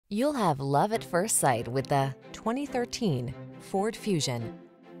You'll have love at first sight with the 2013 Ford Fusion.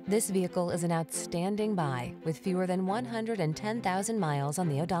 This vehicle is an outstanding buy with fewer than 110,000 miles on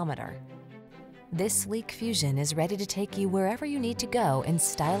the odometer. This sleek Fusion is ready to take you wherever you need to go in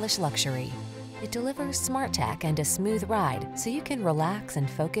stylish luxury. It delivers smart tech and a smooth ride so you can relax and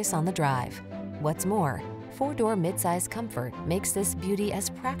focus on the drive. What's more, 4-door midsize comfort makes this beauty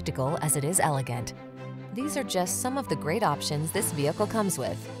as practical as it is elegant. These are just some of the great options this vehicle comes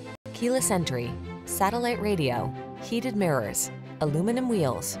with: keyless entry, satellite radio, heated mirrors, aluminum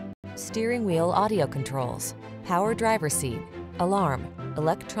wheels, steering wheel audio controls, power driver's seat, alarm,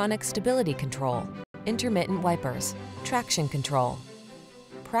 electronic stability control, intermittent wipers, traction control.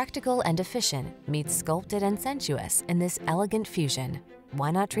 Practical and efficient meets sculpted and sensuous in this elegant Fusion.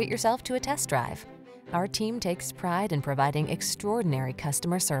 Why not treat yourself to a test drive? Our team takes pride in providing extraordinary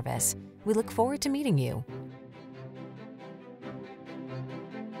customer service. We look forward to meeting you.